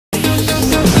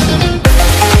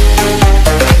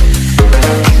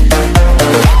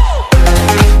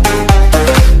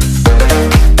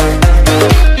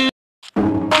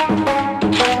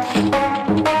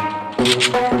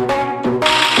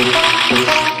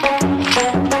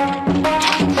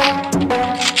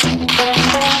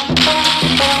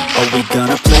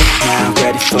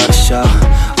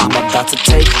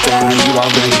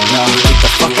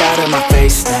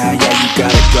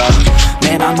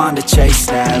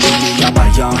leave me on my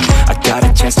own. I got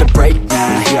a chance to break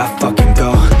now, here I fucking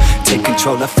go. Take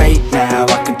control of fate now,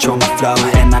 I control my flow.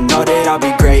 And I know that I'll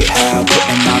be great, how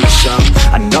putting on a show.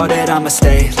 I know that I'ma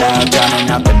stay loud, drowning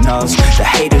out the noise. The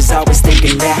haters always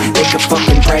thinking that they could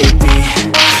fucking break me.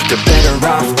 They're better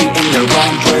off eating their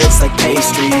own words like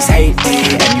pastries. Hate me,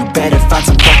 and you better find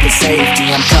some fucking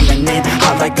safety. I'm coming in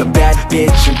hot like a bad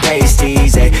bitch and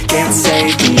pasties. They can't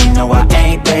save me, no I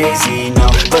ain't lazy,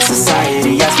 no. But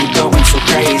society has me going so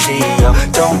crazy, yo.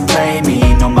 Don't play me,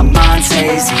 no my mind's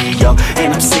hazy, yo.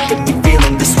 And I'm sick of me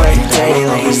feeling this way daily.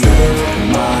 I'll always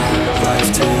live my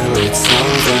life till it's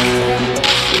over,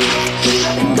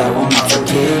 and I will not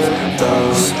forgive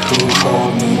those who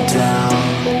hold me down.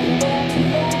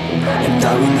 And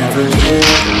I will never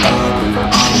give up,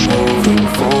 I'm moving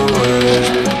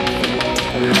forward.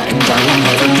 And I will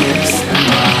never miss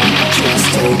my chance,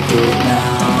 take it now.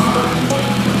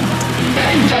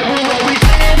 And I will always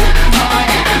live my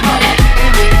life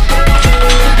till it's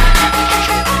over,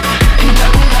 and I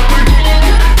will never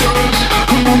give those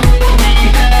who hold me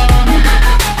down.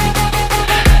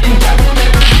 And I will never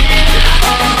give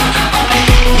up, I'm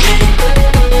moving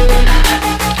forward.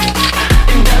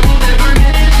 And I will never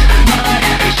miss my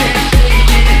chance, take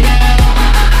it now.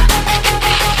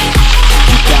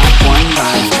 You got one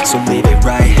life, so live it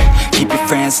right. Keep your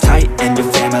friends tight and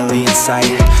your family in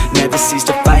sight. Never cease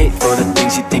to fight for the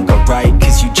things you think are right,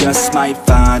 cause you just might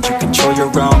find you control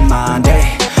your own mind,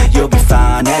 eh? You'll be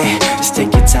fine, eh? Just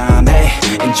take your time, eh?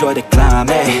 Enjoy the climb,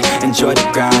 eh? Enjoy the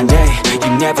grind, eh?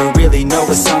 You never really know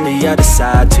what's on the other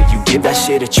side till you give that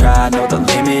shit a try. Know the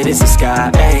limit is the sky,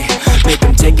 eh? Make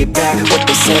them take it back, what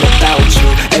they said about you.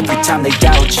 Every time they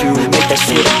doubt you, make that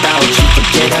shit about you.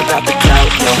 Forget about the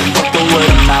clout, yo. Fuck the word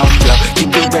of mouth, yo.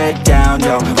 Keep your head down,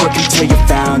 yo. Work until you're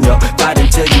found, yo. Fight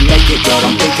until you make it, yo.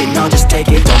 Don't think it, no, just take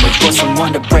it. Don't wait for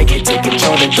someone to break it. Take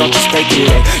control and don't just fake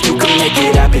it, eh? You can make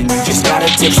it happen, you just gotta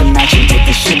take some action. Take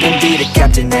the ship and be the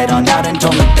captain. Head on out and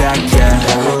don't look back, yeah.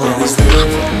 I will always live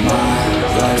my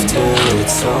life till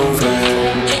it's over,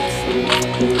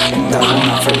 and I will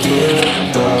not forgive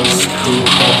those who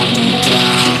hold me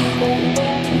down.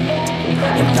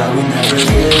 And I will never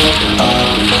give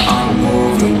up, I'm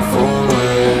moving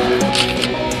forward.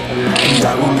 And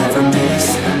I will never miss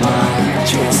my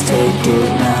chance, take it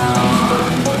now.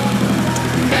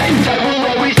 And I will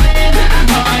always live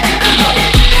my life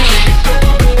till it's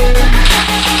over,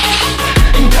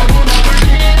 and I will never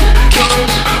give those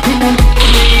who hold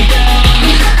me down.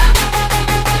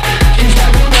 And I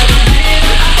will never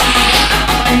give up,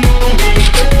 I'm moving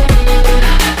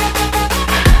forward.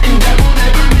 And I will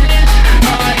never miss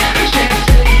my chance,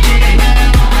 take it now.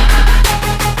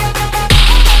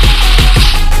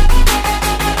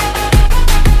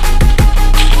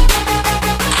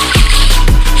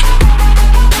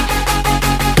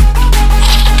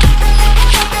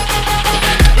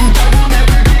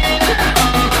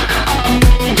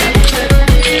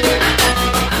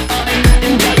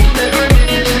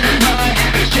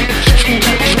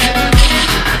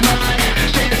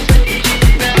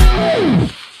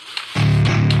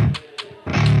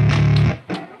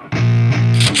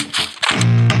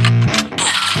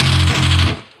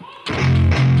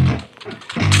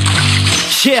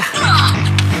 Yeah,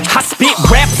 I spit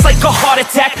raps like a heart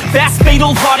attack, fast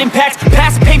fatal heart impact,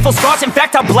 past painful scars. In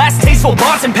fact, I blast tasteful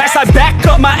bars and packs. I back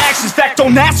up my actions, fact,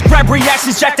 don't ask, grab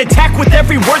reactions, jacked, attack with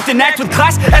every word, then act with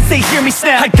class as they hear me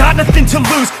snap. I got nothing to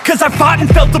lose, cause I fought and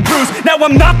felt the bruise. Now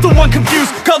I'm not the one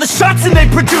confused, call the shots and they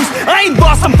produce. I ain't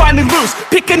lost, I'm finally loose,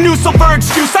 pick a new silver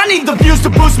excuse. I need the views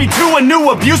to boost me to a new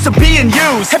abuse of being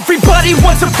used. Everybody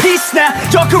wants a piece now,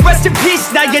 y'all can rest in peace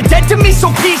now. You're dead to me,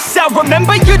 so peace out,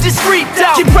 remember you're just freaked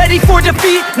out. Get ready for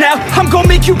defeat now, I'm gonna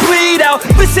make you bleed out.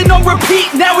 Listen on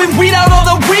repeat now and weed out all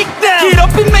the weak now. Get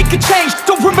up and make a change,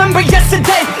 don't remember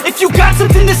yesterday. If you got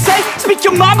something to say, speak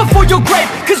your mind before your grave,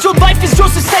 cause your life is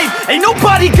yours to save. Ain't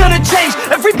nobody gonna change,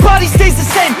 everybody stays the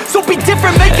same. So be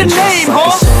different, make a name,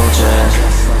 huh?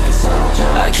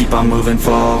 I keep on moving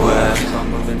forward,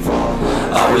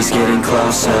 always getting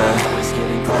closer.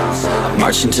 I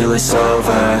march until it's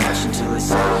over,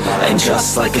 and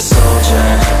just like a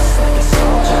soldier,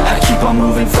 I keep on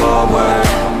moving forward,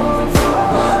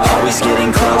 always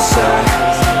getting closer.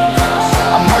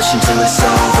 I march until it's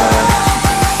over,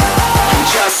 and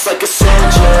just like a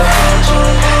soldier,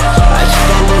 I keep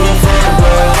on moving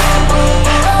forward,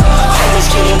 always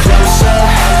getting closer.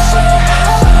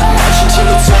 I march until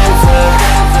it's over,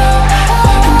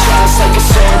 and just like a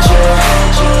soldier,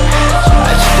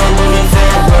 I keep on moving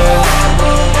forward,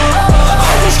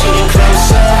 always getting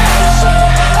closer.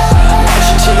 I march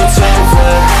until it's over.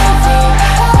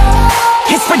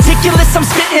 It's ridiculous, I'm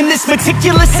spitting this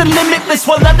meticulous and limitless. heartless,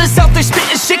 while others out there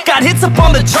spitting shit got hits up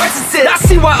on the charts and shit. I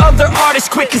see why other artists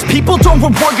quit, cause people don't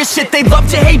reward good shit. They love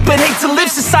to hate but hate to live.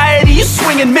 Society, you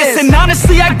swing and miss. And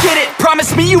honestly, I get it,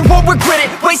 promise me you won't regret it.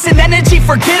 Wasting energy,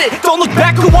 forget it, don't look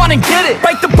back, go on and get it.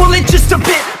 Bite the bullet just a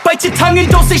bit, bite your tongue and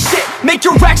don't say shit. Make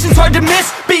your actions hard to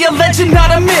miss, be a legend,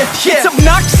 not a myth. Yeah. It's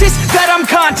obnoxious that I'm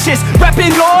conscious,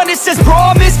 rapping honest as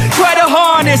promise. Try to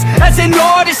harness, as an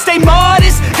artist, stay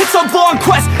modest. It's a long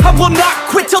quest, I will not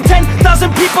quit till 10,000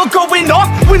 people going off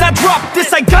when I drop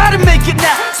this. I gotta make it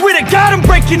now, swear to God I'm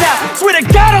breaking out. Swear to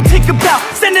God I'll take a bow,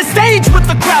 stand the stage with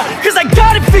the crowd, cause I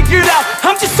got it figured out.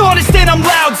 I'm just honest and I'm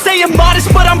loud, say I'm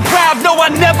modest but I'm proud. No, I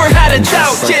never had a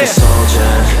doubt, just like a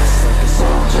soldier,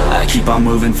 I keep on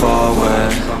moving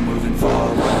forward,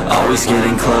 always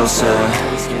getting closer,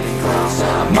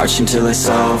 marching till it's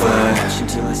over.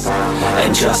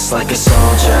 And just like a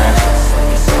soldier,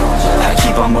 I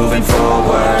keep on moving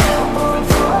forward,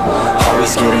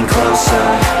 always getting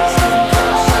closer,